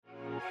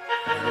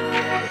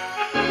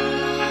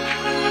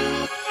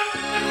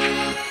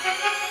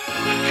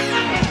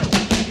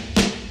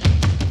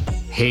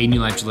Hey,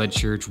 New Life Gillette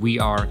Church, we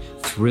are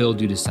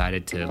thrilled you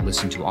decided to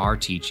listen to our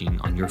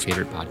teaching on your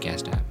favorite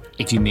podcast app.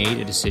 If you made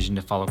a decision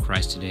to follow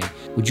Christ today,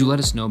 would you let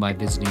us know by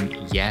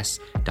visiting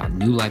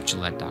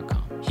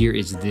yes.newlifegillette.com. Here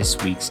is this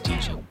week's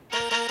teaching.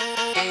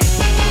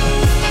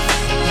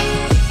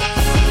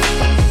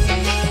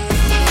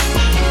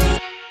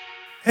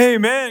 Hey,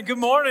 man, good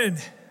morning.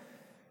 Did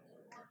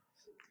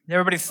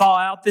everybody thaw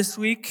out this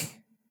week?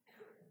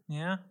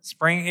 Yeah,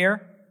 spring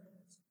here?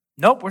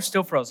 Nope, we're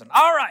still frozen.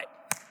 All right.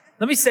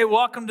 Let me say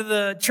welcome to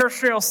the Church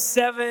Trail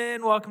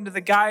 7. Welcome to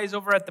the guys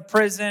over at the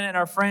prison and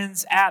our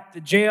friends at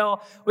the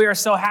jail. We are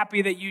so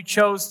happy that you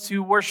chose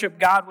to worship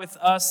God with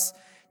us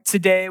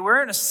today.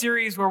 We're in a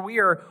series where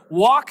we are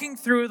walking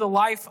through the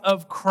life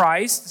of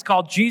Christ. It's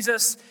called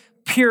Jesus,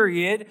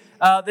 period.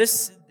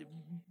 This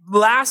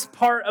last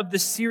part of the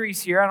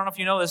series here, I don't know if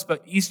you know this,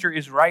 but Easter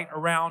is right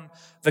around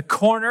the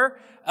corner.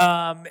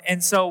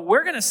 And so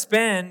we're going to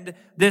spend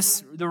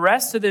the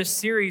rest of this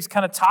series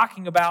kind of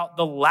talking about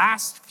the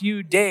last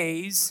few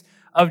days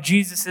of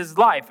Jesus'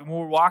 life. And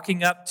we're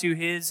walking up to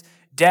his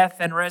death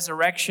and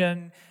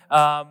resurrection.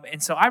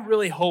 And so I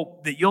really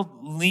hope that you'll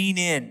lean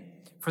in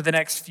for the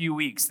next few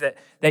weeks, that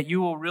you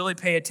will really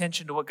pay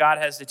attention to what God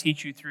has to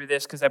teach you through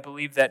this, because I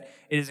believe that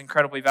it is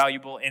incredibly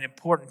valuable and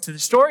important. So the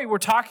story we're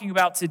talking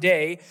about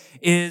today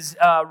is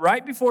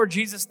right before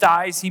Jesus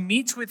dies, he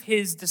meets with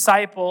his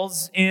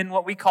disciples in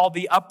what we call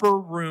the upper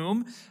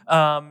room.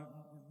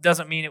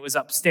 Doesn't mean it was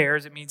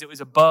upstairs. It means it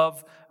was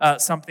above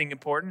something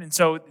important. And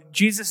so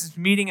Jesus is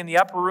meeting in the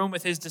upper room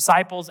with his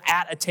disciples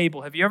at a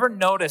table. Have you ever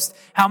noticed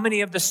how many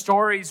of the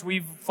stories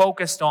we've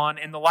focused on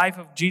in the life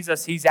of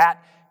Jesus, he's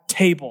at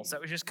tables?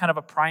 That was just kind of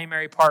a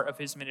primary part of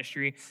his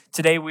ministry.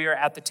 Today we are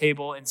at the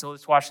table, and so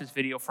let's watch this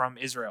video from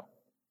Israel.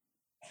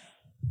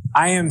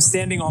 I am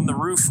standing on the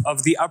roof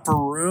of the upper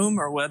room,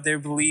 or what they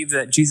believe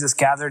that Jesus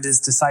gathered his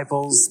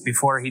disciples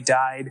before he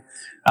died.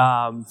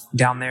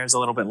 Down there is a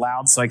little bit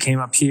loud, so I came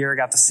up here,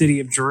 got the city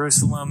of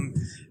Jerusalem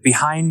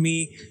behind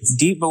me.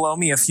 Deep below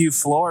me, a few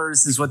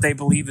floors, is what they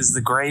believe is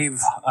the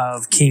grave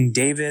of King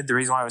David. The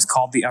reason why it was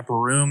called the upper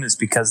room is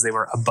because they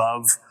were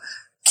above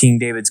King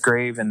David's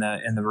grave in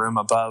the room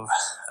above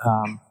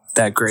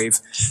that grave.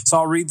 So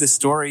I'll read the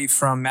story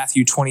from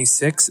Matthew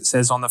 26. It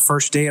says, "On the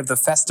first day of the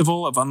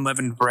festival of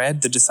unleavened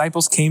bread, the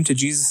disciples came to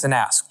Jesus and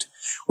asked,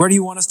 'Where do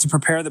you want us to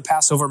prepare the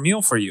Passover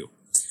meal for you?'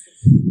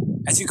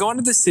 'As you go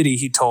into the city,'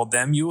 he told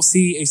them, 'you will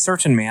see a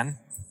certain man.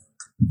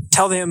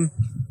 Tell them,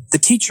 the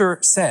teacher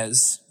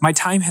says, my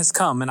time has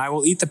come, and I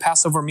will eat the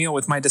Passover meal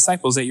with my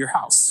disciples at your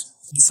house.'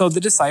 So the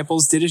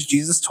disciples did as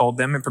Jesus told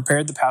them and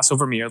prepared the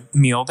Passover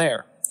meal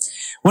there.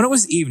 When it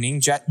was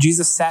evening,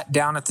 Jesus sat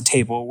down at the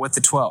table with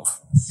the 12.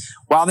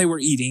 While they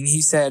were eating,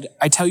 he said,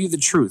 'I tell you the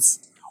truth.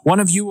 One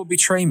of you will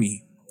betray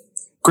me.'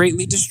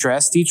 Greatly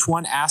distressed, each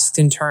one asked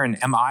in turn,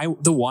 'Am I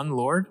the one,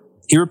 Lord?'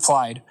 He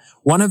replied,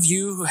 'One of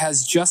you who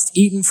has just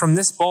eaten from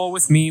this bowl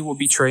with me will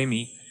betray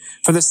me.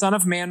 For the Son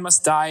of Man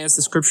must die, as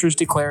the Scriptures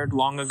declared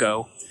long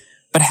ago.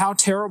 But how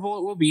terrible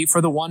it will be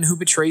for the one who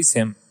betrays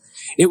him.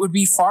 It would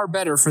be far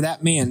better for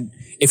that man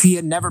if he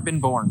had never been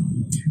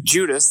born.'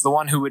 Judas, the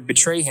one who would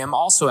betray him,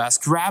 also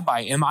asked,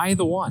 'Rabbi, am I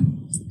the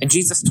one?' And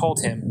Jesus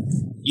told him,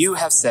 'You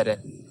have said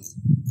it.'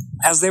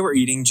 As they were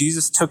eating,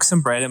 Jesus took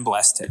some bread and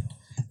blessed it.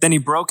 Then he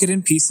broke it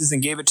in pieces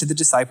and gave it to the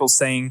disciples,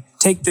 saying,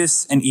 'Take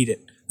this and eat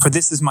it, for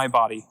this is my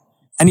body.'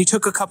 And he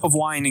took a cup of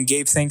wine and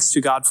gave thanks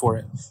to God for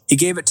it. He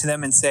gave it to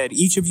them and said,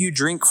 'Each of you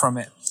drink from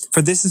it,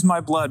 for this is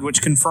my blood,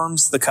 which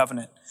confirms the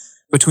covenant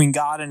between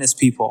God and his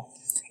people.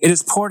 It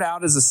is poured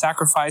out as a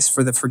sacrifice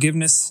for the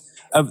forgiveness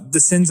of the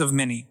sins of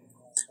many.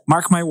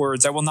 Mark my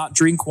words, I will not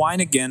drink wine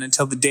again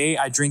until the day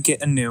I drink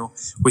it anew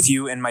with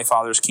you in my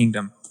Father's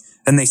kingdom.'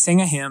 Then they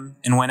sang a hymn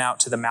and went out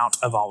to the Mount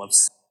of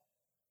Olives."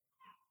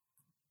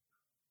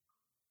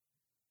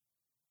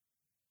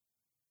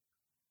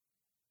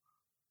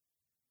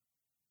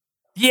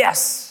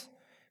 Yes.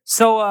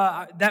 So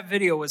that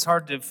video was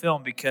hard to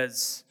film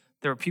because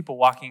there were people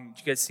walking. Did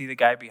you guys see the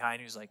guy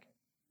behind who's like,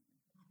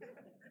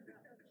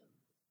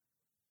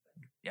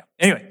 yeah.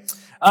 Anyway,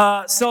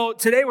 so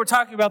today we're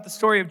talking about the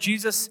story of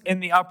Jesus in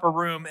the upper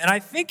room. And I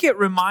think it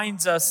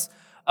reminds us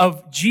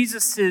of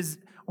Jesus's,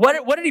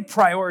 what did he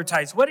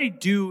prioritize? What did he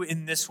do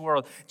in this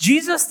world?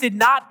 Jesus did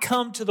not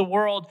come to the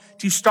world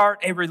to start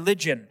a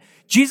religion.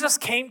 Jesus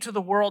came to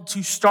the world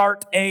to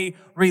start a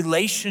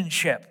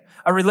relationship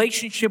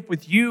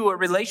with you, a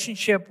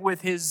relationship with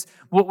his,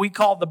 what we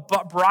call the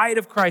bride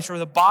of Christ, or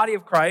the body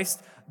of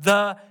Christ,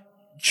 the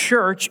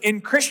church.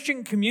 In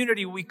Christian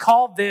community, we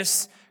call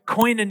this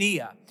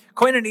koinonia.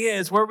 Koinonia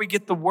is where we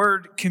get the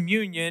word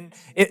communion.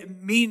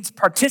 It means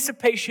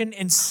participation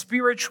in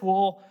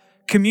spiritual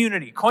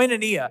community.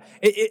 Koinonia.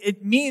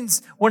 It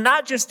means we're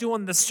not just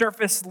doing the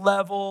surface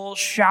level,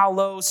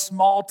 shallow,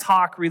 small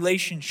talk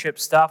relationship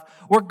stuff.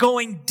 We're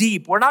going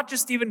deep. We're not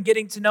just even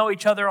getting to know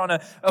each other on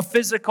a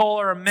physical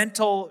or a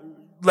mental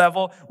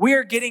level. We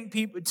are getting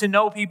people to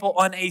know people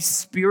on a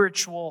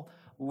spiritual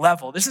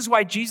level. This is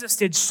why Jesus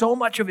did so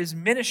much of his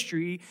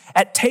ministry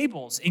at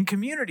tables, in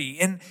community,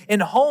 in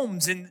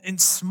homes, in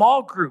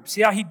small groups.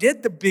 Yeah, he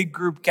did the big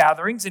group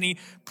gatherings and he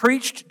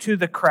preached to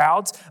the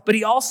crowds, but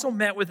he also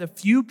met with a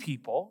few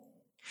people.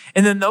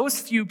 And then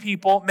those few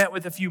people met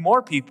with a few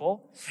more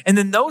people. And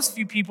then those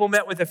few people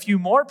met with a few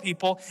more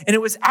people. And it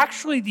was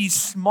actually these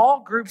small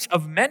groups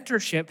of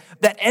mentorship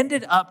that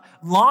ended up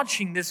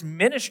launching this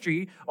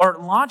ministry or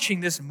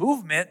launching this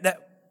movement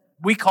that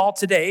we call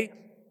today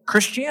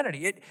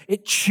Christianity.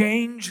 It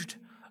changed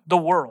the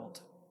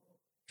world.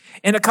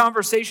 In a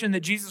conversation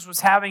that Jesus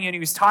was having and he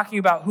was talking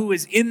about who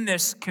is in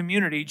this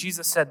community,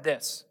 Jesus said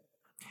this.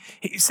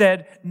 He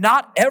said,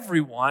 "Not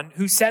everyone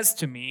who says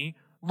to me,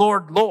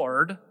 'Lord,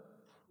 Lord,'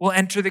 will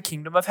enter the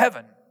kingdom of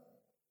heaven,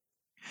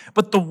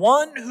 but the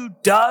one who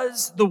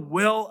does the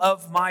will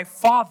of my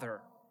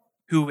Father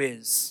who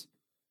is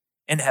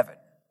in heaven."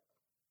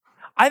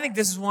 I think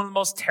this is one of the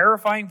most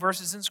terrifying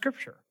verses in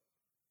Scripture.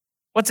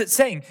 What's it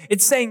saying?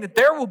 It's saying that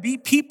there will be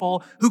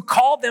people who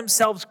call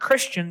themselves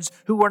Christians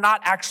who are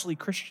not actually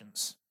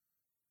Christians.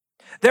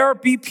 There will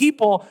be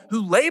people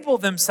who label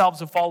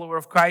themselves a follower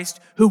of Christ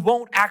who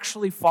won't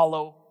actually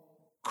follow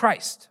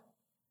Christ.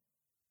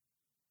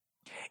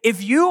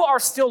 If you are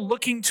still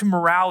looking to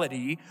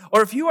morality,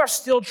 or if you are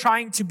still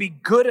trying to be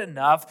good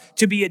enough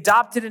to be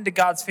adopted into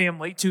God's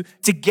family, to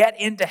get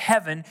into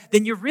heaven,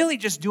 then you're really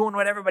just doing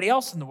what everybody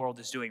else in the world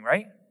is doing,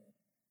 right?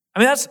 I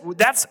mean,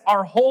 that's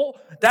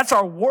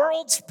our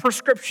world's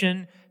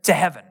prescription to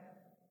heaven,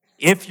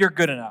 if you're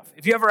good enough.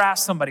 If you ever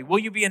ask somebody, will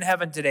you be in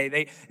heaven today?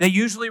 They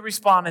usually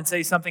respond and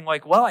say something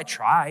like, well, I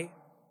try.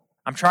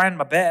 I'm trying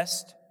my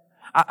best.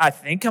 I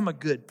think I'm a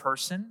good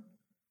person.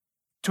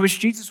 To which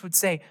Jesus would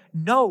say,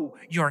 no,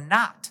 you're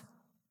not.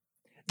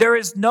 There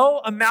is no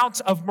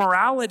amount of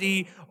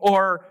morality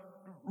or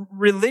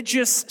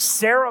religious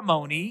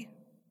ceremony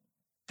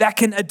that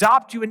can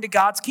adopt you into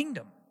God's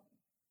kingdom,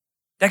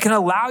 that can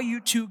allow you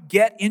to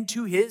get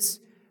into his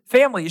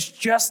family. It's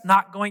just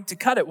not going to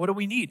cut it. What do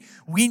we need?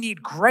 We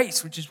need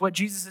grace, which is what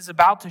Jesus is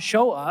about to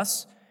show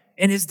us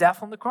in his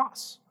death on the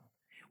cross.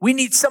 We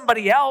need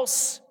somebody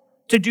else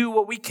to do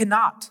what we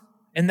cannot,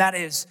 and that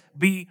is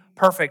be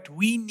perfect.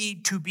 We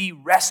need to be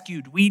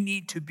rescued. We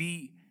need to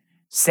be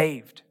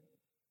saved.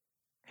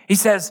 He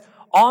says,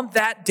 on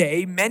that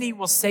day, many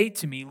will say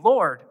to me,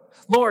 Lord,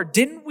 Lord,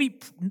 did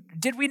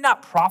we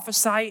not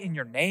prophesy in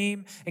your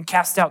name and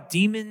cast out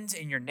demons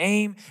in your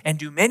name and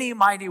do many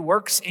mighty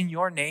works in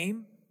your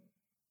name?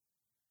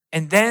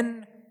 And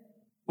then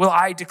will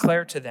I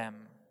declare to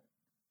them,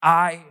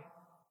 I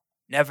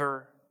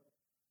never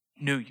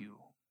knew you.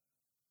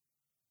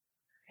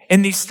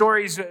 In these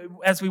stories,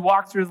 as we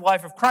walk through the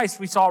life of Christ,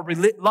 we saw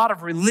a lot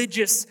of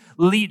religious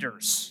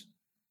leaders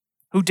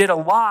who did a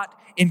lot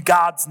in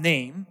God's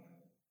name,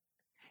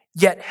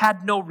 yet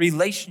had no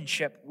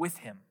relationship with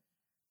him.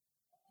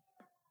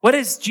 What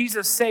does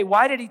Jesus say?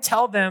 Why did he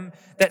tell them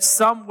that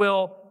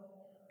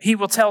he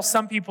will tell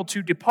some people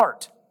to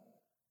depart?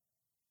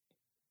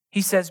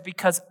 He says,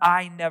 because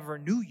I never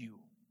knew you.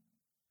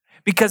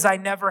 Because I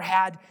never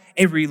had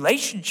a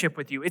relationship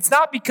with you. It's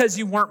not because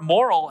you weren't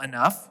moral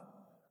enough.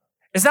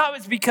 It's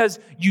not because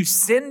you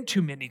sinned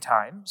too many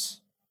times.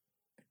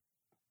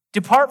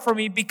 Depart from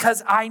me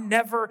because I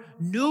never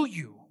knew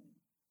you.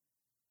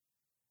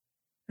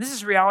 This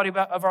is the reality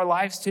of our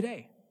lives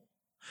today.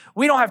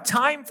 We don't have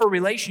time for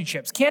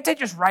relationships. Can't I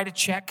just write a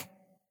check?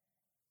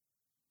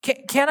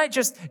 Can't I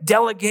just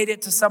delegate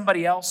it to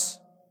somebody else?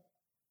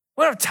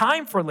 We don't have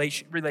time for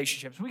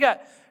relationships. We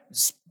got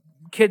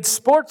kids'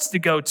 sports to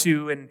go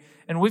to,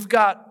 and we've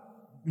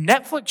got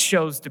Netflix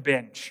shows to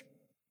binge.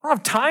 We don't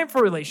have time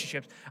for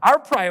relationships. Our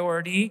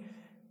priority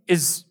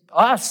is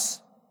us,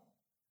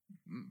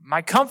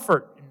 my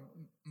comfort,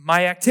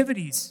 my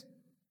activities.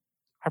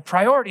 Our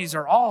priorities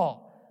are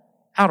all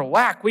out of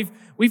whack.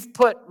 We've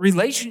put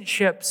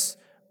relationships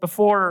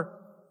before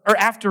or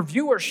after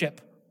viewership.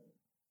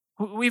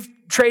 We've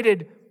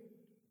traded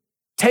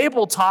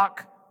table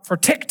talk for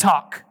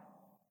TikTok.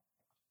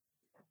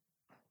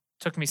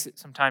 Took me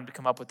some time to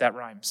come up with that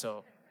rhyme,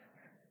 so.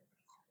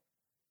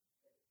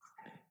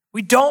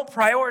 We don't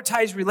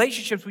prioritize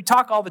relationships. We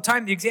talk all the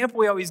time. The example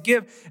we always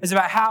give is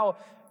about how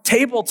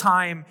table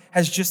time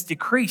has just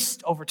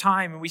decreased over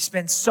time, and we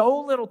spend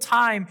so little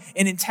time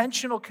in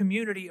intentional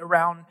community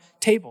around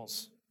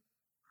tables.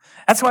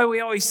 That's why we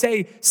always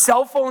say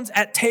cell phones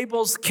at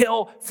tables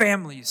kill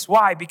families.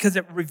 Why? Because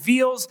it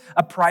reveals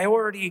a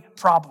priority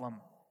problem.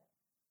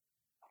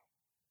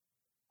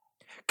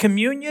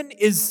 Communion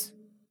is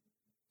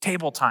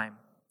table time.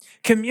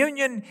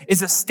 Communion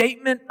is a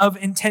statement of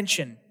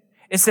intention.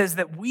 It says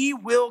that we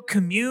will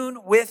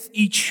commune with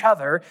each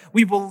other.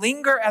 We will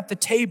linger at the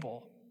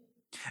table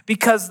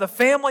because the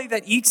family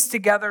that eats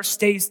together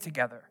stays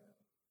together.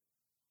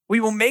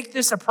 We will make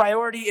this a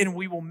priority and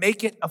we will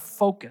make it a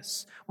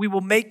focus. We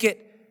will make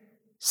it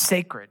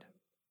sacred.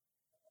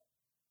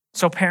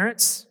 So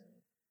parents,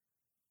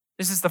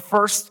 this is the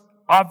first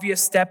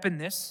obvious step in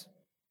this.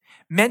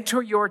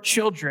 Mentor your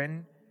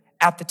children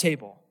at the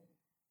table.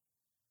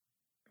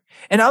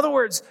 In other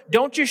words,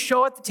 don't just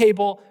show at the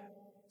table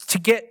to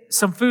get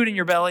some food in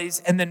your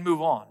bellies and then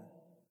move on.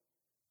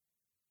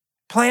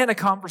 Plan a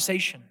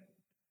conversation.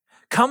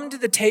 Come to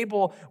the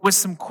table with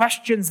some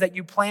questions that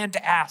you plan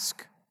to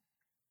ask.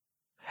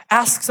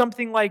 Ask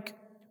something like,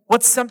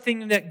 what's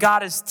something that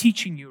God is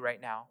teaching you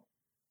right now?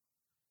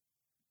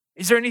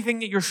 Is there anything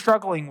that you're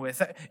struggling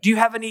with? Do you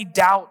have any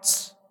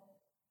doubts?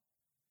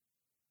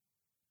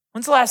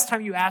 When's the last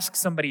time you asked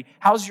somebody,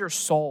 how's your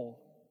soul?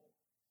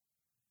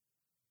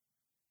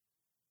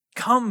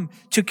 Come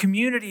to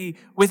community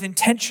with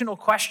intentional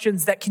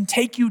questions that can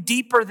take you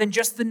deeper than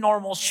just the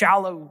normal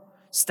shallow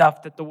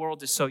stuff that the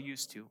world is so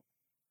used to.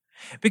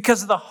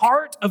 Because the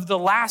heart of the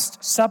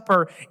Last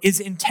Supper is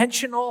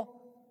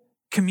intentional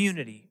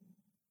community.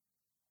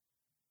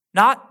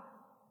 Not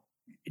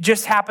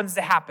just happens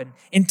to happen.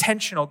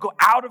 Intentional. Go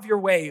out of your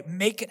way.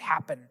 Make it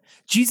happen.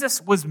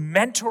 Jesus was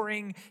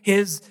mentoring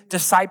his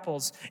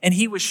disciples, and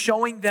he was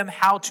showing them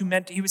how to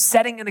mentor. He was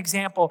setting an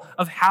example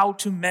of how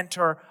to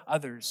mentor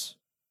others.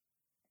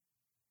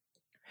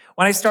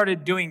 When I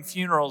started doing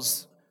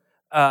funerals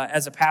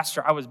as a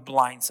pastor, I was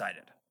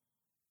blindsided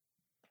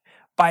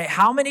by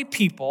how many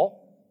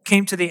people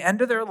came to the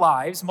end of their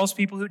lives. Most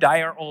people who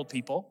die are old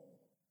people.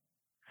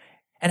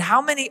 And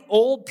how many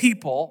old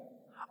people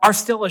are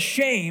still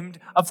ashamed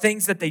of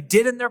things that they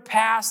did in their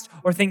past,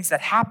 or things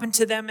that happened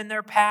to them in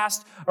their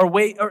past,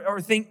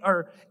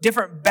 or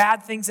different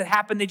bad things that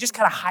happened. They just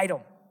kind of hide them.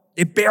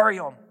 They bury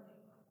them.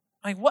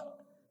 Like, what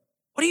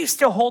are you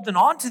still holding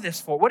on to this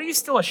for? What are you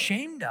still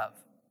ashamed of?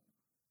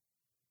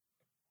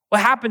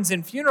 What happens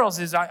in funerals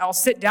is I'll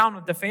sit down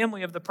with the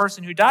family of the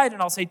person who died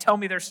and I'll say, tell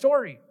me their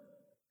story.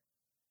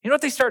 You know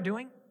what they start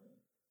doing?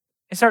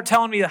 They start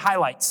telling me the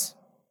highlights.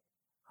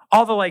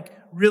 All the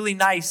really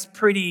nice,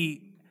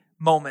 pretty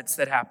moments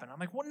that happen. I'm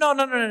like, well,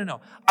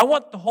 no. I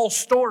want the whole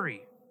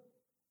story.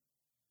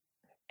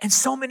 And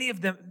so many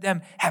of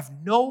them have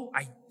no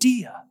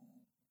idea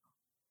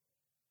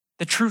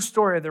the true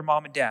story of their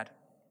mom and dad.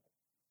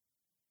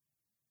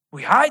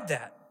 We hide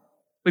that.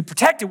 We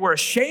protect it. We're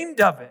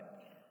ashamed of it.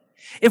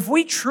 If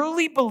we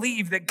truly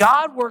believe that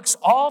God works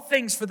all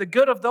things for the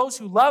good of those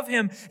who love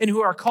him and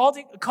who are called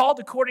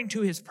according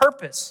to his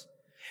purpose,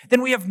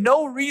 then we have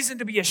no reason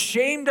to be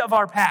ashamed of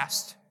our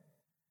past.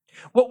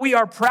 What we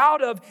are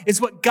proud of is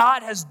what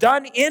God has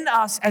done in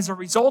us as a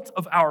result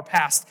of our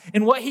past,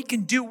 and what he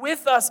can do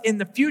with us in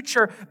the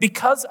future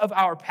because of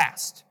our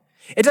past.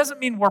 It doesn't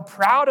mean we're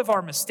proud of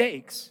our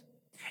mistakes.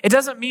 It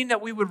doesn't mean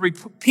that we would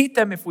repeat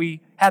them if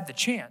we had the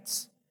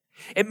chance.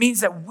 It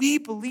means that we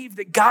believe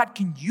that God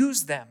can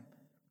use them.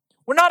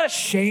 We're not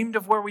ashamed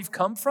of where we've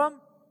come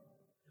from.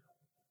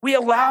 We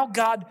allow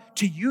God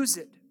to use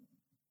it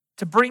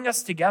to bring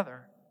us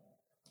together.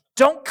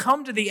 Don't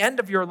come to the end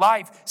of your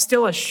life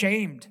still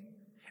ashamed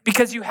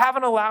because you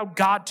haven't allowed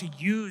God to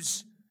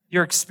use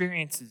your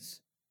experiences,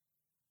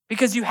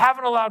 because you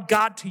haven't allowed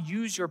God to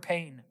use your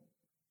pain.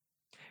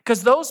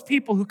 Because those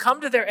people who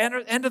come to their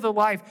end of their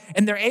life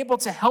and they're able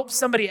to help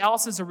somebody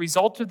else as a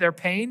result of their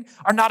pain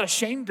are not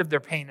ashamed of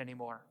their pain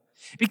anymore.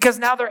 Because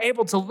now they're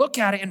able to look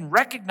at it and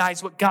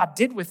recognize what God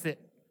did with it.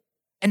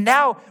 And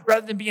now,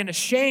 rather than being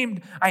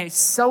ashamed, I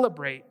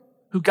celebrate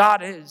who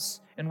God is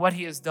and what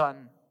he has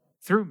done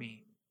through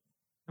me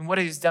and what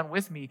he has done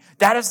with me.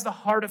 That is the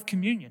heart of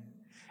communion.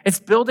 It's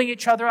building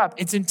each other up.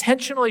 It's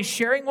intentionally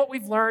sharing what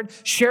we've learned,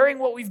 sharing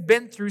what we've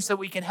been through so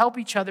we can help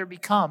each other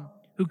become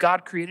who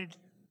God created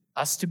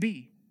us to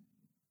be.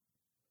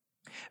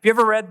 Have you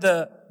ever read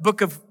the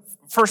book of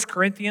 1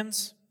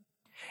 Corinthians?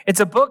 It's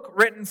a book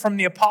written from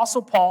the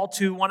Apostle Paul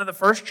to one of the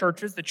first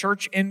churches, the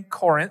church in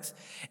Corinth.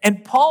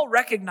 And Paul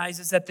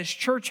recognizes that this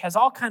church has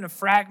all kind of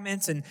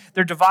fragments, and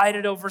they're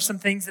divided over some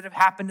things that have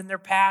happened in their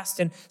past.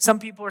 And some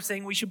people are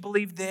saying we should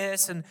believe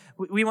this, and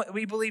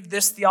we believe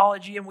this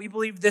theology, and we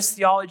believe this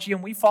theology,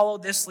 and we follow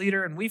this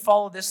leader, and we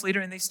follow this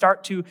leader, and they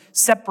start to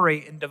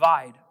separate and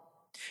divide.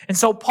 And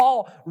so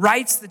Paul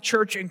writes the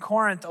church in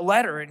Corinth a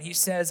letter, and he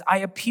says, I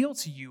appeal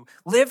to you,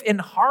 live in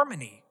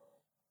harmony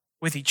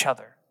with each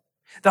other.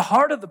 The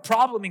heart of the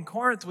problem in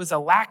Corinth was a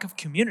lack of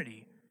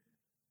community,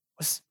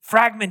 was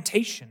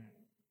fragmentation.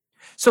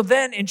 So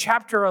then in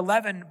chapter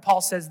 11,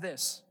 Paul says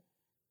this,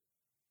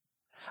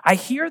 I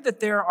hear that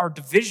there are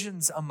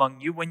divisions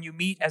among you when you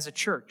meet as a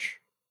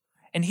church.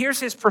 And here's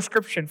his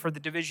prescription for the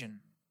division.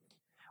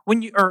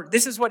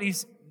 This is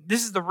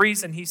the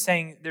reason he's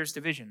saying there's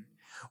division.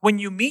 When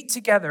you meet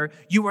together,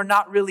 you are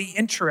not really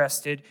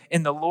interested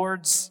in the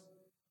Lord's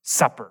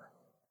Supper.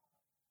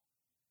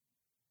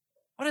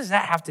 What does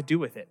that have to do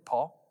with it,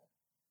 Paul?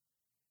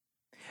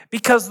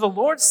 Because the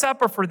Lord's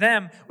Supper for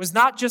them was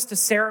not just a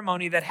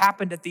ceremony that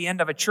happened at the end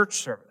of a church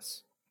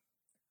service.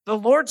 The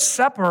Lord's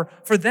Supper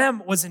for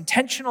them was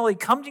intentionally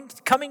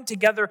coming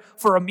together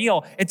for a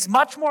meal. It's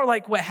much more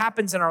like what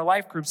happens in our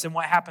life groups than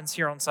what happens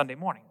here on Sunday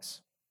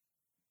mornings.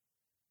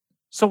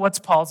 So what's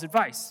Paul's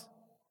advice?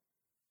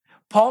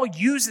 Paul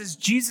uses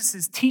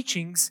Jesus'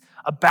 teachings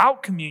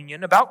about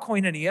communion, about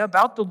koinonia,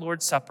 about the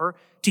Lord's Supper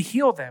to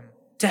heal them,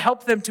 to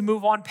help them to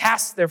move on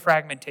past their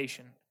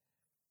fragmentation.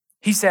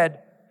 He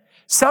said,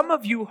 some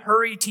of you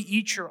hurry to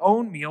eat your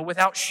own meal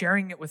without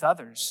sharing it with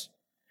others.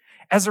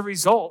 As a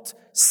result,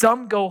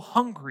 some go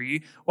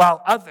hungry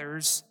while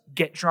others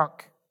get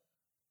drunk.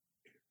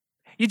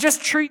 You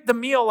just treat the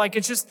meal like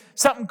it's just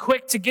something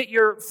quick to get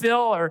your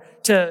fill or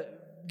to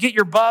get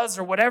your buzz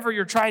or whatever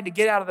you're trying to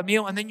get out of the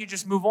meal, and then you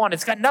just move on.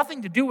 It's got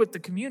nothing to do with the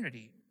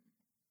community.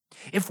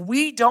 If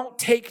we don't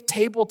take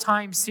table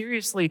time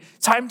seriously,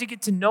 time to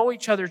get to know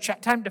each other,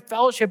 time to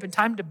fellowship, and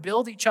time to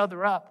build each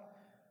other up,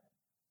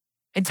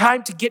 and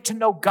time to get to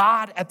know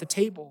God at the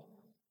table,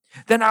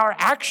 then our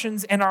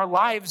actions and our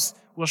lives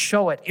will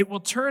show it. It will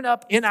turn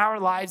up in our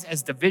lives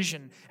as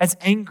division, as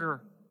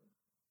anger.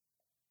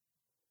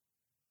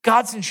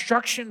 God's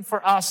instruction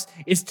for us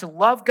is to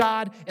love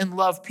God and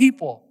love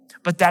people,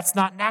 but that's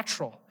not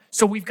natural.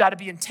 So we've got to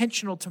be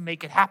intentional to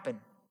make it happen.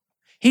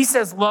 He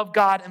says love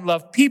God and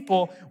love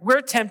people.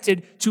 We're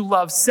tempted to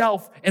love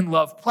self and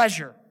love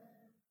pleasure.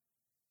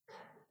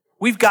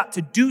 We've got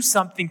to do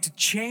something to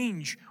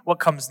change what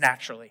comes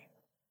naturally.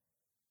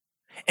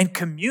 And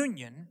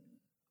communion,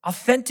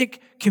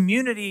 authentic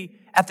community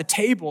at the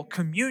table,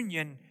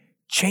 communion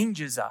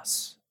changes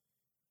us.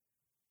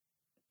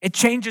 It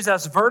changes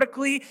us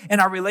vertically in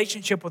our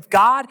relationship with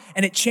God,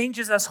 and it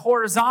changes us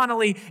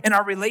horizontally in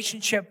our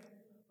relationship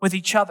with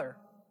each other.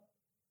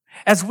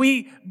 As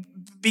we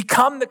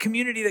become the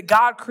community that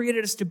God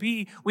created us to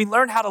be, we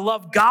learn how to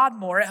love God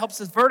more. It helps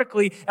us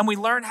vertically, and we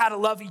learn how to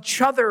love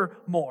each other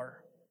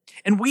more.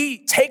 And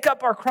we take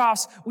up our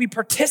cross. We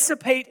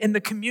participate in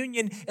the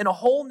communion in a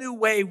whole new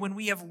way when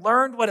we have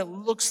learned what it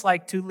looks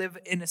like to live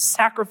in a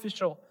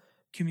sacrificial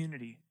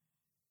community.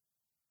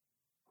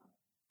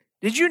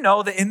 Did you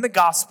know that in the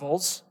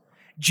Gospels,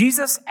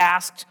 Jesus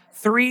asked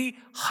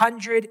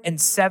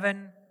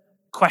 307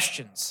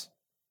 questions?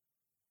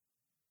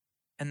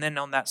 And then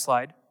on that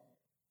slide,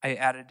 I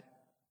added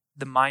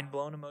the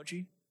mind-blown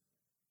emoji.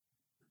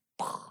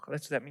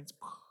 That's what that means.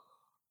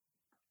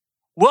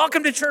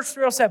 Welcome to Church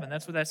 307.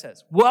 That's what that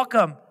says.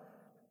 Welcome.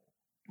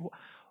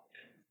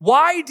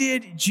 Why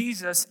did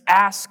Jesus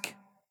ask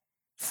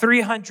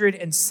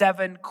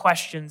 307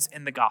 questions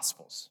in the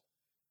Gospels?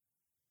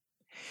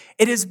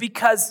 It is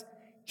because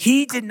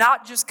he did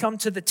not just come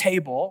to the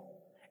table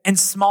and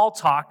small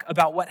talk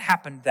about what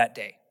happened that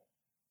day.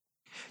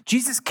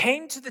 Jesus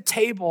came to the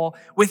table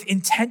with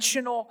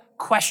intentional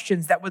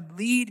questions that would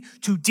lead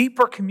to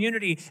deeper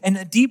community and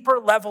a deeper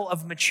level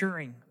of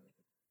maturing.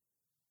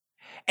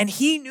 And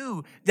he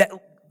knew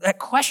that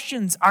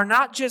questions are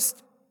not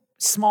just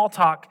small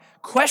talk.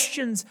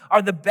 Questions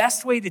are the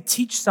best way to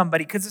teach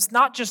somebody because it's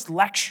not just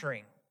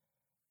lecturing.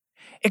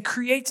 It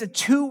creates a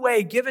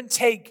two-way give and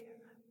take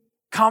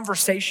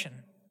conversation.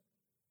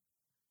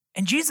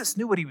 And Jesus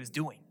knew what he was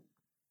doing.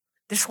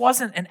 This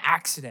wasn't an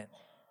accident.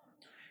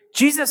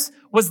 Jesus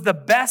was the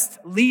best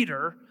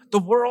leader the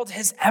world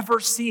has ever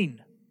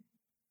seen.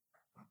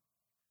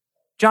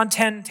 John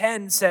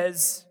 10:10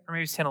 says, or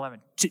maybe it's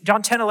 10:11.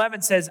 John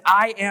 10:11 says,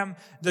 I am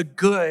the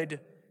good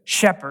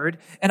shepherd.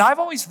 And I've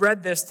always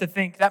read this to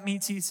think that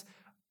means he's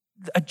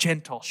a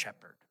gentle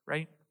shepherd,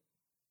 right?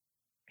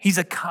 He's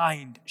a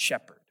kind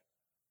shepherd.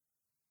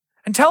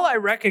 Until I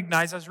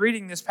recognized, I was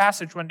reading this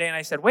passage one day and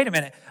I said, wait a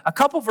minute, a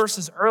couple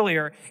verses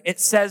earlier, it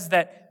says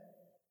that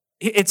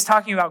it's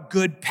talking about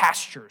good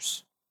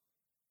pastures.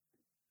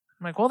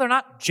 I'm like, well, they're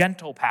not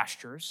gentle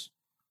pastures.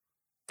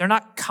 They're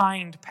not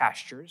kind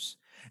pastures.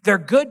 They're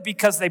good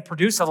because they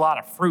produce a lot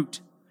of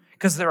fruit,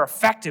 because they're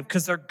effective,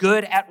 because they're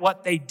good at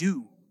what they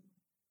do.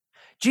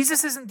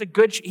 Jesus isn't the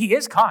good, he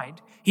is kind,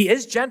 he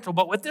is gentle,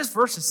 but what this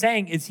verse is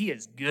saying is he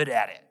is good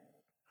at it.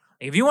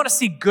 If you want to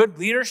see good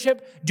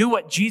leadership, do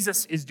what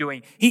Jesus is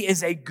doing. He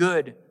is a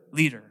good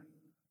leader.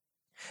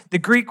 The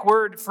Greek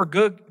word for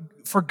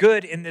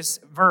good in this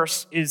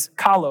verse is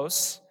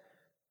kalos,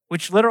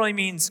 which literally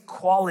means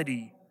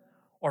quality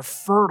or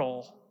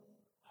fertile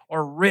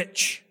or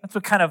rich. That's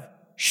what kind of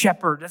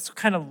shepherd, that's what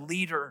kind of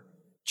leader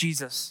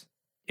Jesus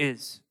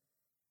is.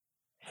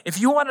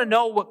 If you want to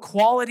know what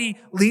quality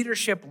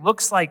leadership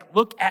looks like,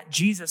 look at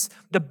Jesus,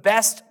 the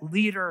best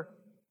leader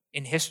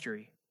in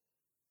history.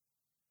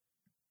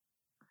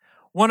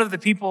 One of the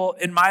people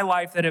in my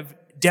life that have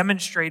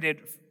demonstrated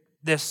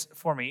this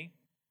for me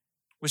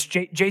was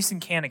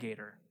Jason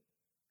Canagater.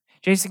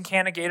 Jason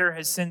Canagater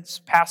has since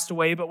passed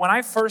away, but when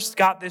I first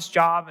got this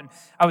job and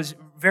I was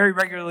very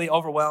regularly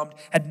overwhelmed,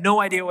 had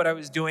no idea what I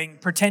was doing,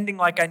 pretending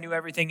like I knew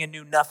everything and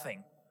knew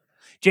nothing.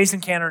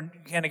 Jason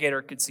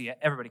Canagater could see it.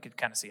 Everybody could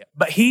kind of see it,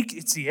 but he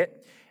could see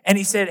it. And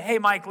he said, hey,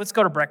 Mike, let's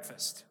go to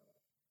breakfast.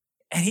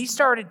 And he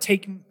started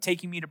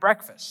taking me to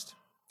breakfast.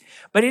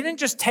 But he didn't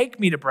just take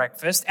me to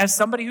breakfast. As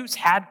somebody who's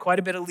had quite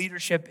a bit of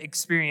leadership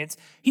experience,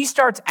 he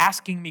starts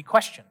asking me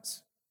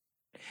questions.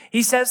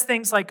 He says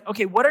things like,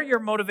 okay, what are your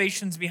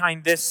motivations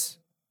behind this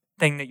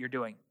thing that you're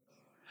doing?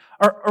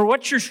 Or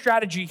what's your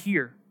strategy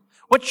here?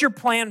 What's your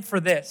plan for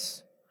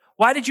this?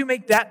 Why did you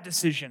make that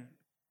decision?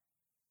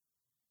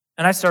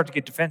 And I start to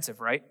get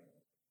defensive, right?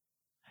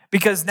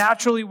 Because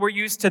naturally we're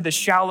used to the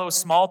shallow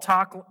small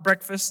talk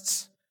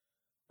breakfasts.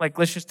 Like,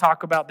 let's just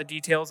talk about the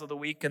details of the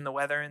week and the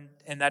weather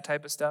and that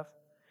type of stuff.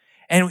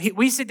 And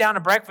we sit down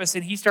at breakfast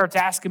and he starts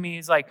asking me,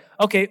 he's like,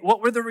 okay,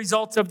 what were the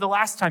results of the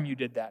last time you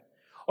did that?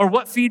 Or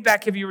what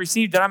feedback have you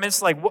received? And I'm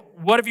just like,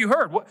 what have you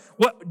heard?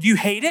 What do you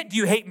hate it? Do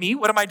you hate me?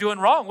 What am I doing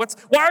wrong?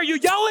 Why are you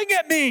yelling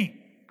at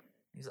me?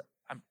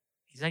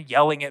 He's not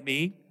yelling at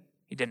me.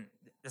 He didn't.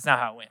 That's not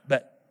how it went.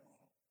 But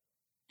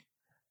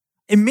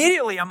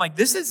immediately I'm like,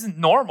 this isn't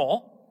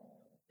normal.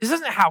 This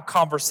isn't how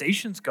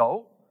conversations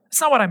go.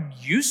 It's not what I'm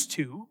used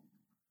to.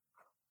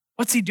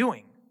 What's he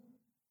doing?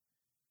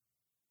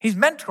 He's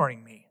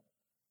mentoring me.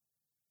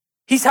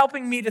 He's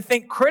helping me to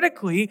think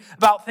critically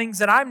about things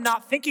that I'm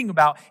not thinking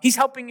about. He's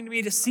helping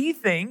me to see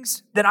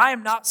things that I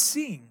am not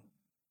seeing.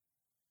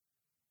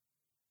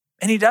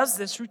 And he does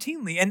this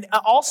routinely. And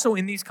also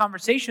in these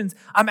conversations,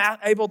 I'm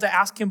able to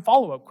ask him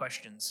follow-up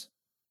questions.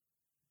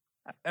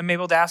 I'm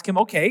able to ask him,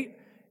 okay,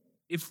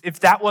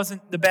 if that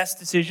wasn't the best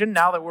decision,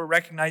 now that we're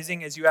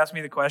recognizing, as you asked me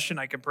the question,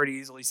 I can pretty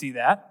easily see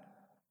that.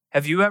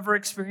 Have you ever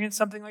experienced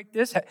something like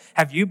this?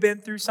 Have you been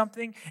through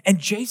something? And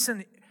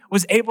Jason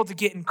was able to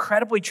get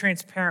incredibly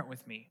transparent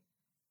with me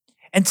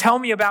and tell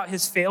me about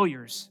his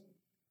failures.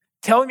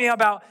 Tell me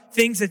about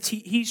things that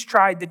he's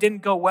tried that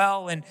didn't go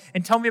well, and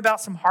tell me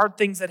about some hard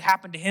things that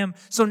happened to him.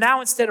 So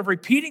now instead of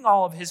repeating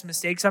all of his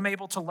mistakes, I'm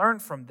able to learn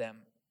from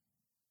them.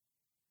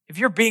 If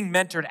you're being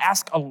mentored,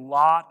 ask a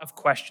lot of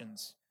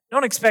questions.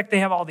 Don't expect they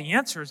have all the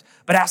answers,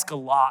 but ask a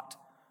lot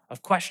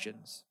of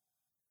questions.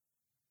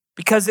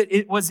 Because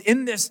it was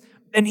in this,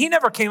 and he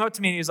never came up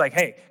to me and he was like,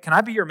 hey, can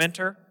I be your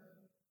mentor?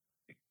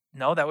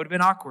 No, that would have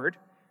been awkward.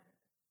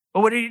 But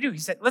what did he do? He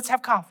said, let's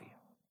have coffee.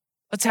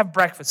 Let's have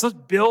breakfast. Let's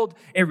build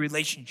a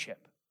relationship.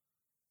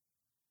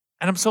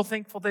 And I'm so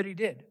thankful that he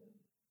did.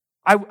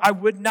 I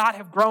would not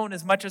have grown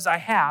as much as I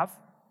have.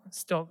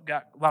 Still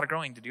got a lot of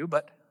growing to do,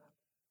 but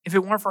if it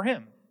weren't for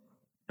him,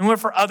 and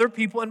weren't for other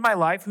people in my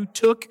life who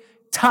took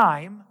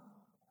time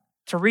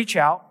to reach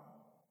out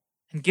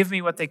and give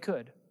me what they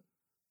could.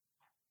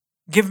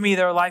 Give me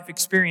their life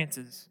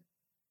experiences.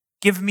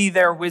 Give me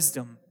their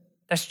wisdom.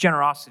 That's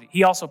generosity.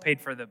 He also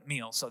paid for the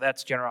meal, so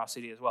that's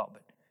generosity as well.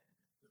 But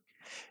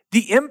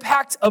the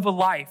impact of a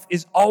life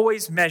is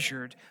always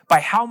measured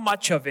by how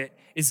much of it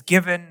is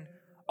given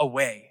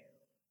away.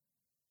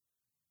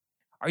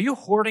 Are you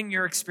hoarding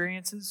your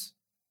experiences?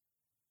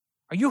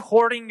 Are you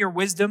hoarding your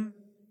wisdom?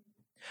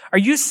 Are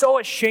you so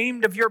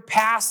ashamed of your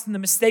past and the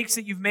mistakes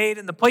that you've made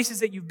and the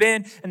places that you've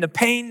been and the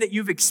pain that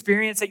you've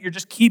experienced that you're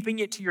just keeping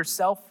it to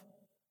yourself?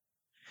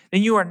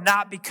 Then you are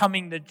not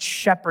becoming the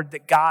shepherd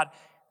that God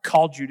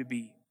called you to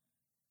be.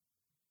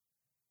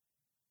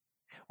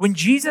 When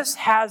Jesus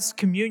has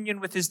communion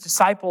with his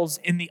disciples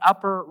in the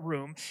upper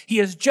room, he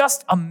has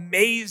just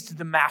amazed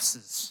the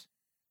masses.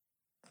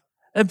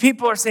 And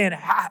people are saying,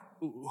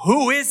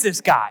 who is this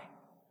guy?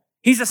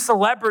 He's a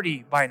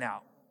celebrity by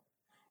now.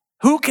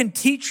 Who can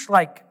teach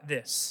like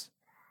this?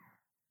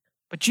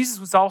 But Jesus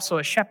was also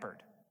a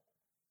shepherd.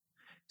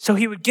 So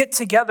he would get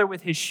together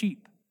with his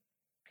sheep.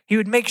 He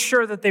would make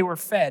sure that they were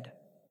fed.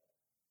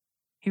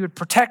 He would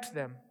protect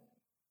them.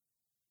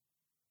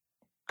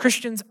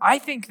 Christians, I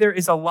think there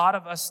is a lot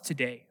of us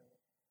today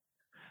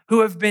who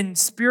have been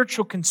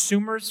spiritual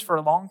consumers for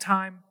a long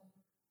time,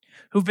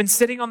 who've been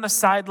sitting on the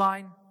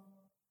sideline,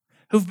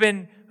 who've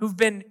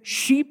been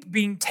sheep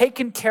being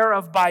taken care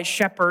of by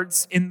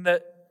shepherds in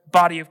the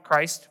body of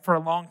Christ for a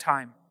long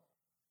time.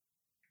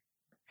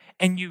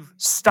 And you've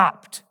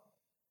stopped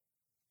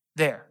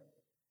there.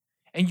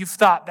 And you've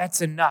thought,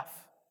 that's enough.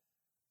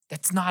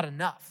 That's not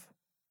enough.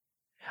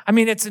 I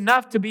mean, it's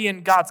enough to be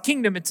in God's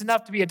kingdom. It's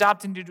enough to be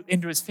adopted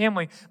into his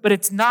family, but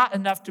it's not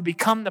enough to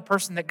become the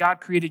person that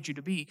God created you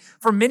to be.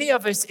 For many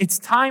of us, it's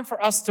time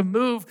for us to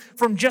move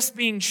from just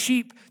being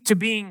sheep to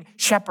being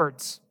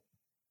shepherds.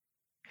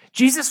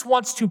 Jesus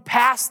wants to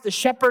pass the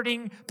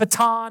shepherding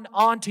baton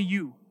on to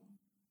you.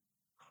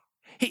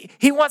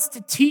 He wants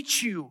to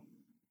teach you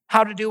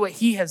how to do what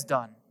he has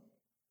done.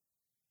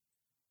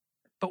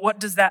 But what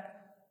does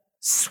that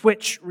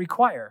switch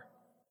require?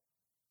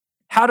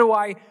 How do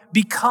I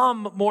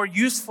become more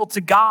useful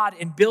to God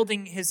in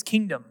building his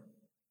kingdom?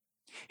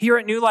 Here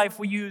at New Life,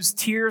 we use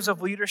tiers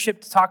of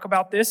leadership to talk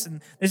about this,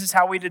 and this is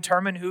how we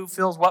determine who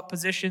fills what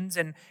positions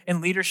in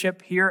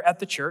leadership here at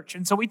the church.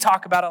 And so we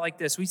talk about it like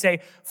this. We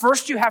say,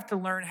 first you have to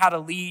learn how to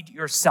lead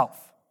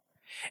yourself.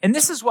 And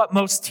this is what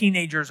most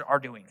teenagers are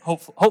doing,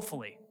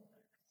 hopefully.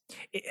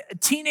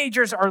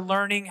 Teenagers are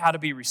learning how to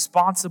be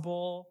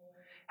responsible,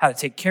 how to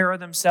take care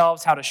of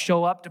themselves, how to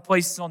show up to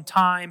places on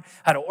time,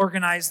 how to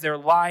organize their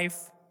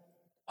life.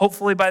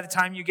 Hopefully by the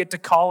time you get to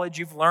college,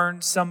 you've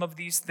learned some of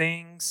these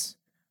things.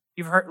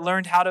 You've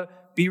learned how to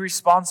be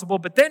responsible.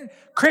 But then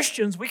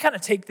Christians, we kind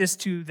of take this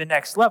to the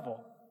next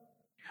level.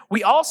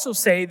 We also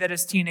say that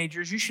as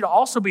teenagers, you should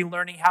also be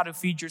learning how to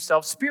feed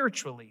yourself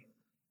spiritually.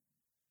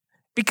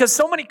 Because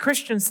so many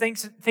Christians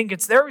think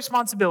it's their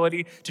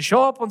responsibility to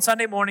show up on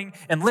Sunday morning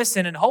and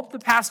listen and hope the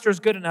pastor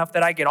is good enough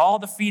that I get all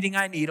the feeding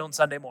I need on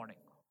Sunday morning.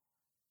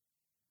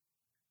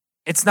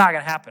 It's not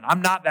going to happen.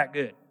 I'm not that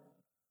good.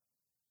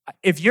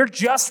 If you're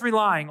just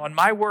relying on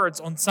my words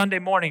on Sunday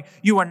morning,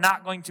 you are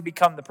not going to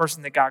become the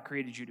person that God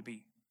created you to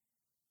be.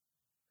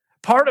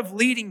 Part of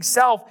leading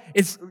self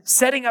is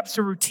setting up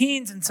some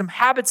routines and some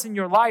habits in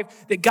your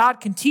life that God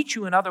can teach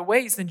you in other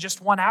ways than just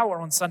 1 hour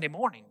on Sunday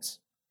mornings.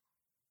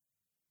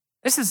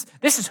 This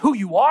is who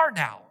you are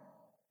now.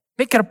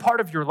 Make it a part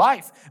of your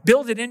life.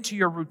 Build it into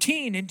your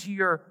routine, into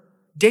your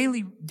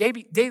daily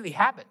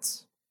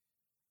habits.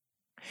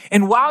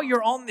 And while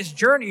you're on this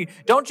journey,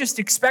 don't just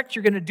expect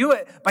you're going to do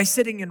it by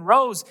sitting in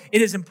rows.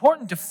 It is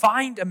important to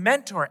find a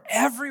mentor.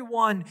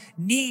 Everyone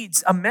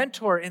needs a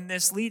mentor in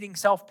this leading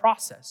self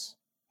process.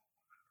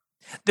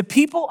 The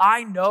people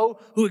I know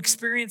who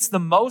experience the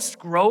most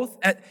growth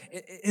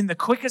in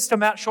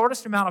the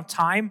shortest amount of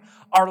time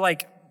are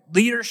like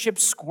leadership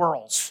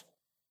squirrels.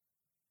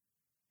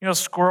 You know,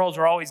 squirrels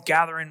are always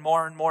gathering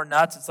more and more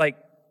nuts. It's like,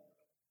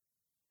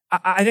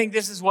 I think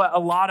this is what a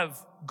lot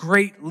of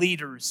great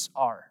leaders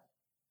are.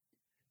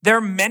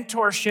 They're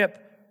mentorship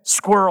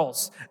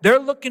squirrels. They're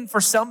looking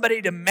for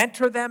somebody to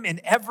mentor them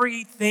in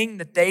everything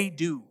that they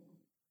do.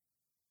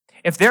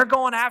 If they're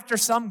going after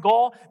some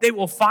goal, they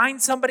will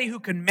find somebody who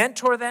can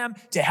mentor them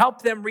to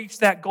help them reach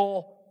that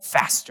goal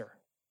faster.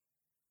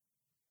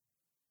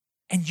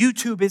 And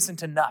YouTube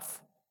isn't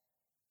enough,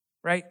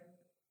 right?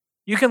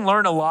 You can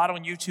learn a lot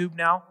on YouTube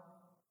now.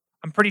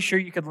 I'm pretty sure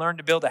you could learn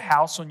to build a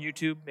house on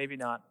YouTube. Maybe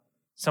not.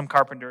 Some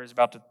carpenter is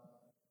about to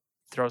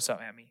throw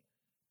something at me.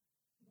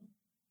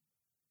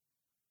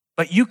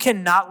 But you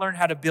cannot learn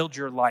how to build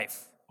your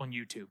life on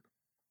YouTube.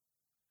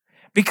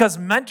 Because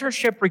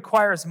mentorship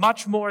requires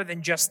much more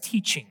than just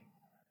teaching.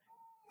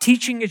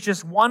 Teaching is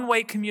just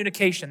one-way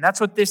communication. That's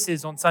what this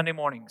is on Sunday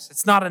mornings.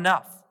 It's not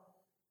enough.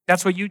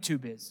 That's what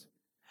YouTube is.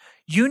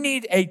 You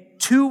need a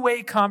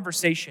two-way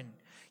conversation.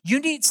 You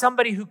need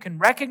somebody who can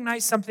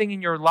recognize something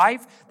in your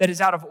life that is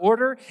out of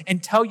order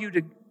and tell you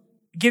to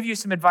give you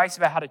some advice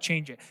about how to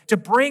change it. To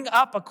bring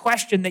up a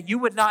question that you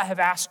would not have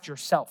asked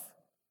yourself.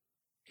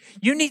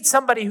 You need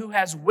somebody who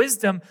has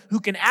wisdom, who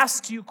can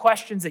ask you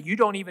questions that you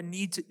don't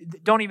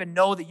even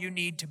know that you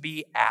need to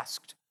be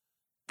asked.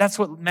 That's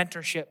what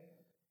mentorship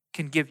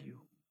can give you.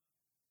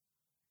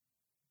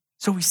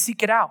 So we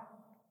seek it out.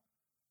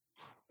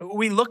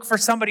 We look for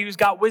somebody who's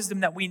got wisdom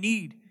that we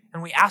need,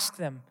 and we ask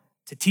them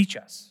to teach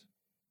us.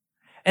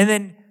 And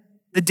then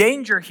the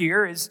danger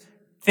here is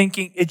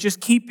thinking it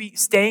just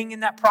staying in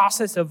that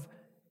process of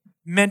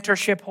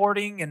mentorship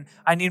hoarding, and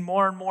I need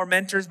more and more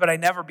mentors, but I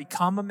never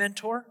become a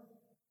mentor.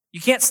 You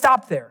can't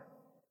stop there.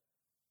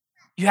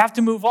 You have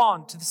to move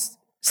on to the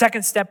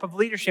second step of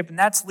leadership, and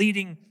that's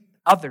leading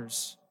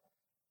others.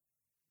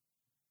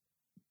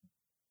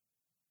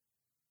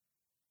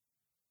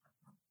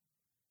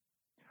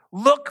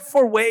 Look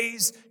for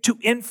ways to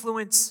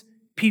influence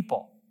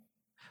people.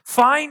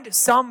 Find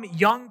some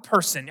young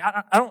person.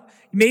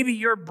 Maybe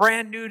you're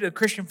brand new to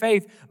Christian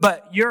faith,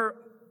 but you're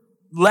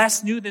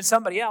less new than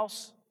somebody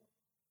else.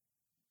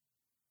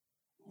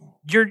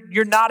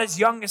 You're not as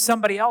young as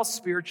somebody else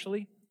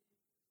spiritually.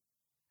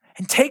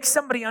 And take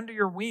somebody under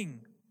your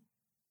wing.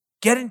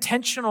 Get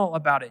intentional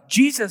about it.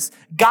 Jesus,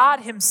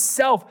 God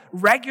himself,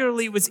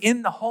 regularly was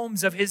in the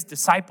homes of his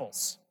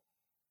disciples.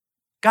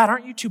 God,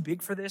 aren't you too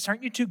big for this?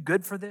 Aren't you too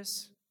good for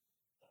this?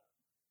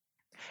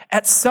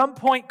 At some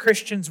point,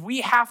 Christians,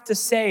 we have to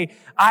say,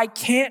 I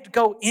can't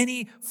go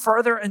any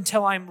further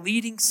until I'm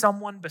leading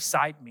someone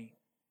beside me.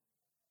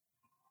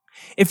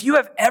 If you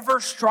have ever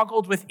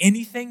struggled with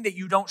anything that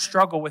you don't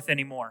struggle with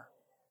anymore,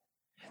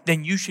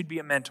 then you should be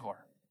a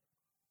mentor.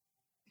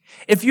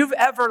 If you've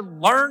ever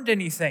learned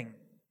anything,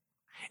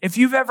 if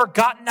you've ever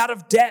gotten out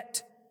of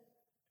debt,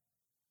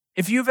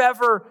 if you've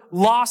ever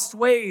lost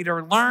weight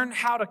or learned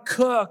how to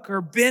cook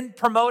or been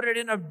promoted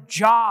in a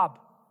job,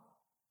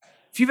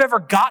 if you've ever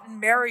gotten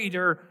married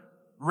or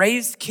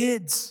raised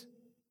kids,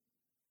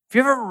 if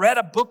you've ever read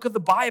a book of the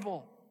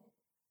Bible,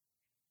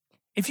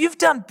 if you've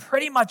done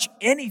pretty much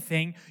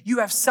anything, you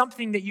have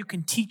something that you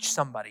can teach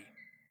somebody.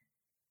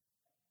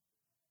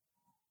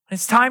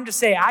 It's time to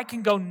say, I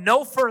can go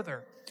no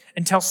further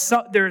until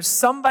there's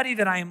somebody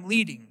that I am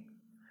leading,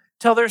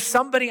 until there's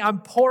somebody I'm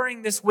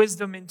pouring this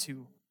wisdom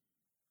into.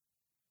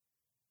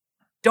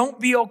 Don't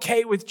be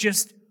okay with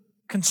just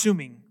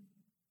consuming.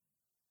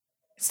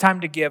 It's time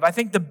to give. I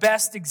think the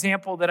best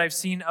example that I've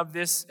seen of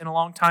this in a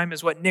long time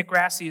is what Nick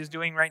Rassi is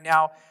doing right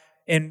now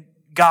in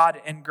God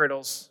and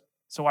Griddles.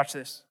 So watch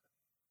this.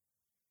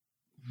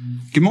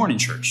 Good morning,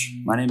 church.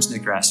 My name is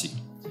Nick Rassi.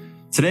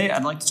 Today,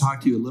 I'd like to talk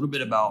to you a little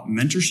bit about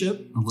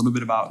mentorship, a little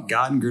bit about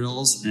God and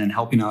Griddles, and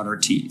helping out our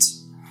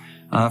teens.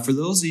 For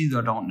those of you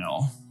that don't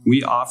know,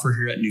 we offer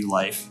here at New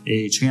Life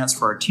a chance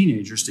for our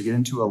teenagers to get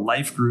into a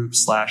life group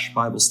 /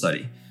 Bible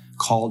study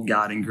called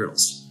God and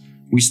Griddles.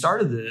 We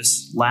started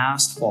this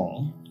last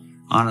fall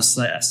on a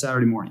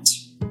Saturday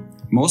mornings.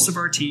 Most of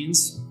our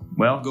teens,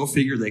 well, go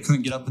figure, they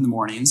couldn't get up in the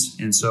mornings,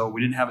 and so we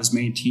didn't have as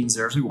many teens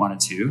there as we wanted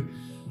to.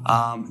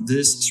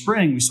 This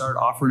spring, we started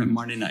offering it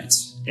Monday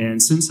nights.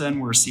 And since then,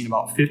 we're seeing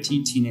about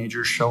 15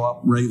 teenagers show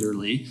up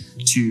regularly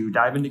to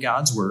dive into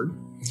God's Word.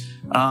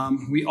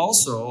 We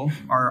also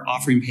are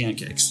offering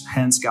pancakes,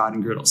 hence God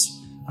and Griddles.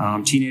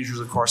 Teenagers,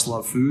 of course,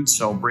 love food,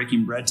 so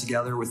breaking bread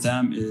together with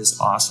them is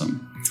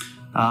awesome.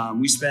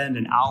 We spend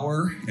an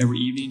hour every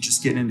evening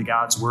just getting into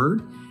God's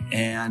Word.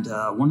 And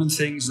one of the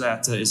things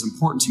that is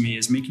important to me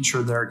is making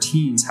sure that our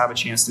teens have a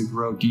chance to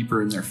grow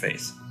deeper in their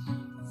faith.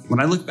 When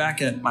I look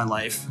back at my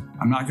life,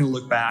 I'm not going to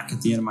look back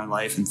at the end of my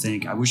life and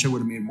think, I wish I would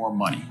have made more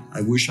money.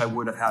 I wish I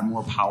would have had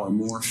more power,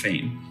 more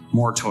fame,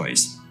 more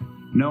toys.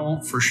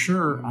 No, for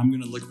sure, I'm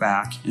going to look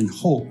back and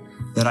hope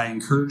that I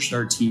encouraged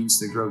our teens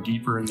to grow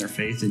deeper in their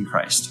faith in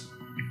Christ.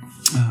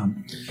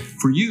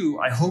 For you,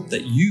 I hope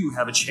that you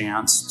have a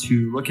chance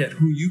to look at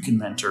who you can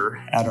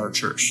mentor at our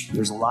church.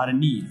 There's a lot of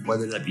need,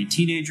 whether that be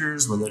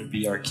teenagers, whether it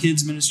be our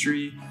kids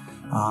ministry,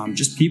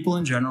 just people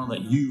in general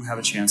that you have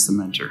a chance to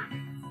mentor.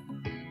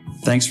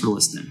 Thanks for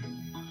listening.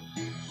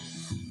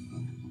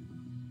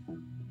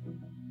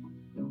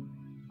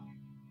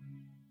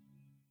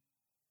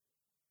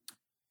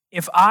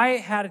 If I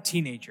had a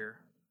teenager,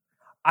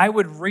 I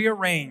would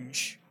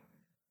rearrange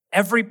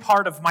every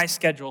part of my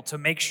schedule to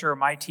make sure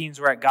my teens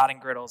were at God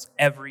and Griddles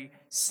every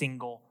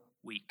single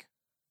week.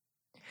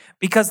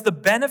 Because the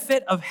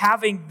benefit of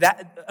having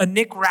a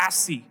Nick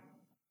Rassi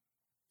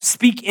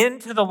speak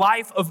into the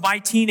life of my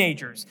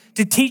teenagers,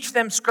 to teach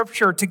them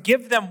scripture, to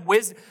give them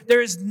wisdom,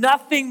 there is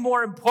nothing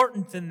more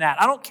important than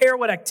that. I don't care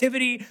what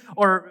activity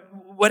or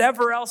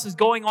whatever else is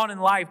going on in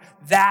life,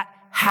 that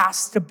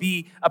has to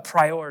be a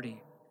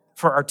priority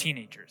for our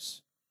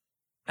teenagers.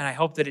 And I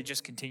hope that it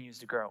just continues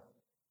to grow.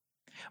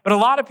 But a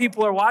lot of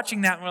people are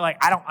watching that and we're like,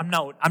 I'm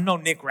no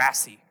Nick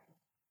Rassi.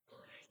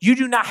 You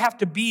do not have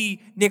to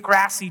be Nick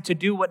Rassi to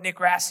do what Nick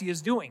Rassi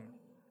is doing.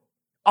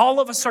 All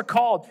of us are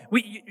called.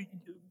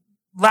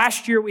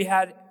 Last year we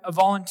had a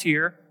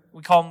volunteer,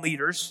 we call them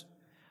leaders,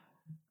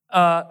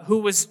 who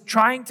was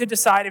trying to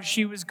decide if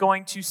she was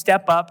going to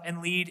step up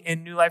and lead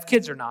in New Life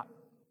Kids or not.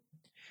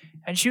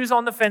 And she was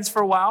on the fence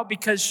for a while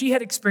because she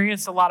had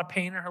experienced a lot of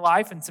pain in her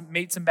life and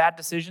made some bad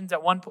decisions.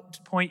 At one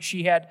point,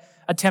 she had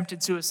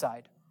attempted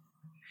suicide.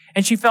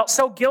 And she felt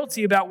so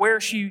guilty about where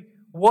she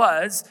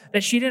was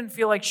that she didn't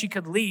feel like she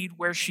could lead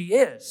where she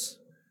is.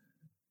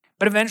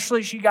 But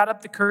eventually, she got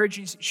up the courage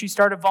and she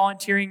started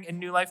volunteering in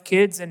New Life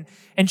Kids.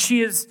 And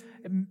she is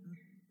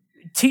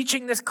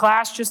teaching this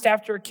class just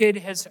after a kid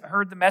has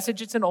heard the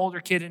message. It's an older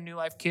kid in New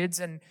Life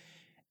Kids. And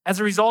as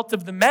a result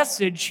of the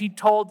message, he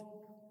told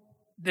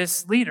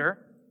this leader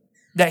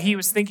that he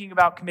was thinking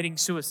about committing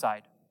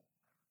suicide.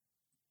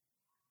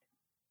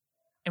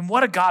 And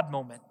what a God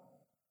moment.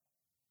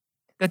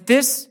 That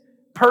this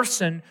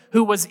person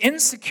who was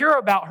insecure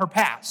about her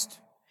past,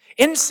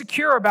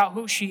 insecure about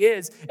who she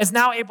is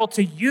now able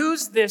to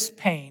use this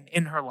pain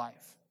in her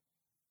life.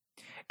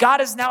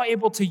 God is now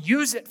able to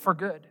use it for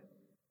good.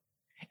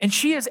 And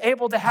she is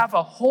able to have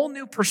a whole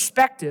new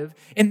perspective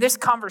in this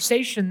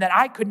conversation that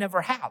I could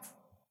never have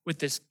with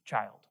this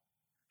child.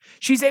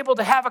 She's able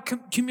to have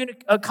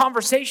a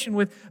conversation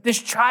with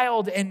this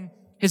child and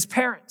his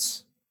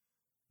parents.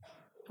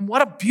 And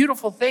what a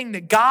beautiful thing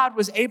that God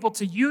was able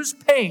to use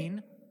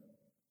pain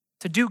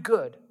to do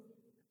good.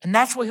 And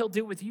that's what he'll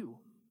do with you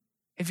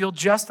if you'll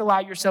just allow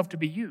yourself to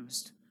be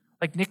used,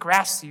 like Nick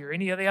Rassi or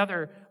any of the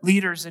other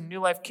leaders in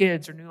New Life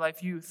Kids or New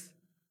Life Youth.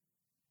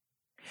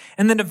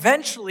 And then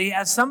eventually,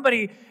 as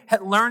somebody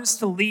learns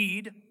to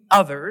lead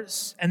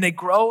others and they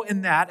grow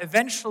in that,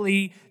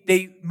 eventually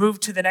they move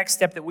to the next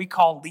step that we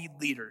call lead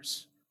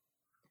leaders.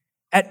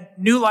 At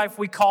New Life,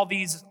 we call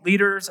these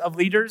leaders of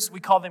leaders, we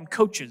call them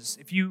coaches.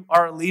 If you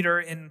are a leader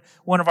in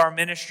one of our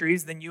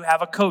ministries, then you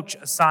have a coach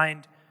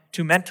assigned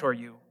to mentor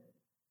you.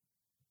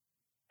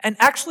 And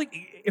actually,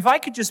 if I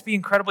could just be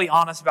incredibly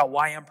honest about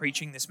why I'm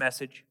preaching this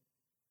message,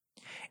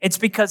 it's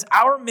because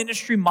our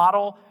ministry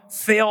model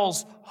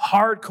fails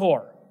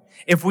hardcore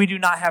if we do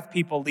not have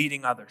people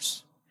leading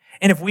others.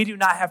 And if we do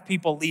not have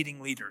people leading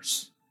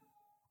leaders.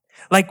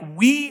 Like,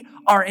 we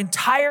are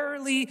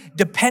entirely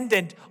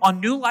dependent on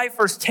new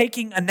lifers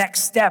taking a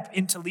next step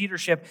into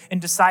leadership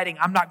and deciding,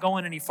 I'm not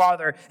going any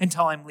farther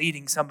until I'm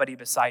leading somebody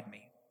beside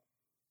me.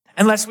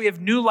 Unless we have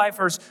new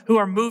lifers who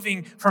are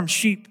moving from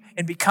sheep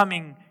and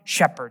becoming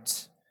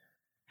shepherds.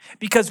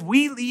 Because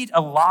we lead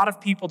a lot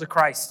of people to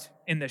Christ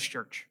in this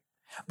church.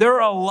 There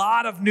are a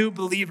lot of new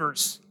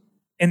believers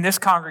in this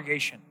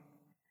congregation.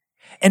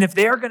 And if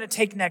they are going to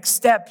take next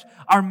steps,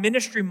 our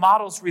ministry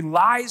models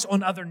relies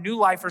on other new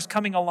lifers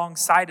coming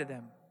alongside of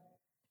them.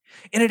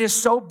 And it is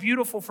so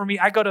beautiful for me.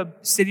 I go to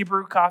City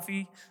Brew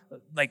Coffee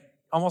like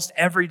almost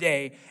every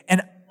day.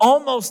 And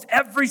almost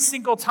every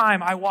single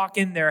time I walk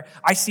in there,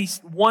 I see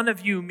one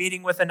of you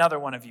meeting with another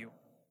one of you.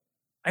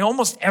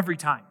 Almost every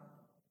time.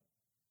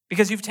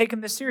 Because you've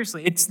taken this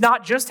seriously. It's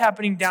not just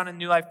happening down in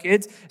New Life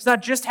Kids. It's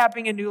not just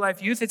happening in New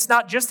Life Youth. It's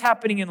not just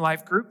happening in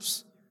life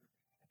groups.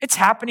 It's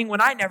happening when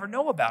I never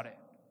know about it.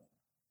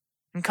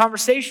 In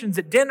conversations,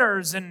 at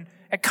dinners, and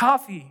at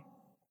coffee.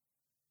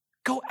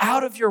 Go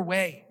out of your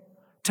way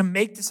to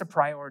make this a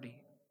priority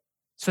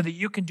so that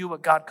you can do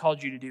what God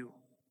called you to do.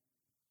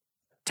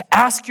 To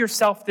ask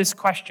yourself this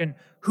question,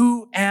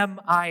 who am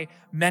I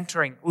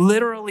mentoring?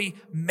 Literally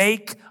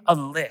make a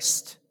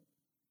list.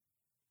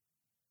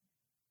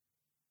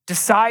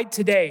 decide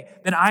today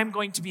that I'm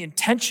going to be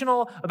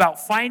intentional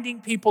about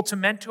finding people to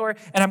mentor,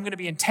 and I'm going to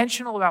be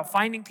intentional about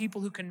finding people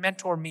who can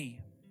mentor me.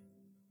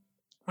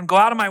 I'm going to go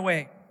out of my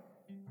way.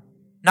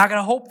 Not going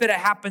to hope that it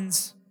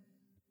happens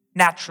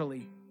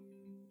naturally.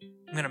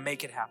 I'm going to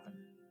make it happen.